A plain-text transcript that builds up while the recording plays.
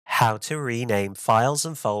how to rename files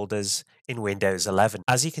and folders in Windows 11.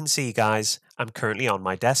 As you can see, guys, I'm currently on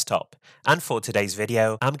my desktop, and for today's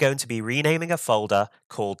video, I'm going to be renaming a folder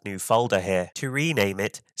called New Folder here. To rename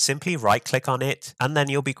it, simply right-click on it, and then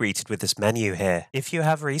you'll be greeted with this menu here. If you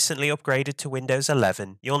have recently upgraded to Windows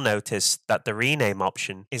 11, you'll notice that the rename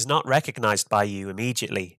option is not recognized by you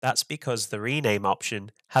immediately. That's because the rename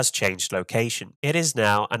option has changed location. It is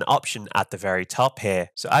now an option at the very top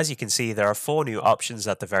here. So as you can see, there are 4 new options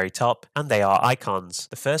at the very top, and they are icons.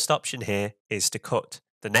 The first option here is to cut.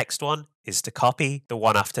 The next one is to copy, the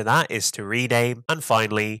one after that is to rename, and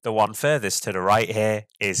finally, the one furthest to the right here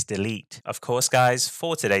is delete. Of course, guys,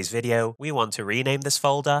 for today's video, we want to rename this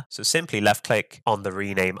folder, so simply left-click on the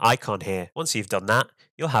rename icon here. Once you've done that,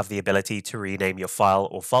 you'll have the ability to rename your file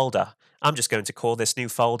or folder. I'm just going to call this new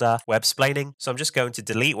folder Websplaining, so I'm just going to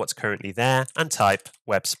delete what's currently there and type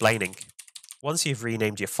Websplaining. Once you've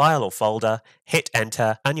renamed your file or folder, hit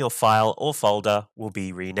enter and your file or folder will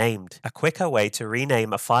be renamed. A quicker way to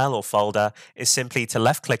rename a file or folder is simply to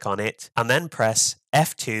left click on it and then press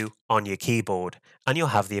F2 on your keyboard and you'll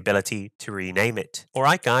have the ability to rename it.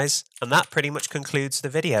 Alright guys, and that pretty much concludes the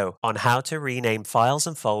video on how to rename files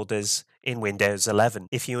and folders in Windows 11.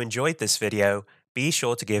 If you enjoyed this video, be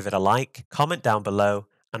sure to give it a like, comment down below,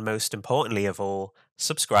 and most importantly of all,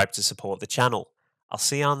 subscribe to support the channel. I'll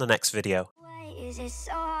see you on the next video. Is it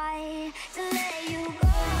so hard to let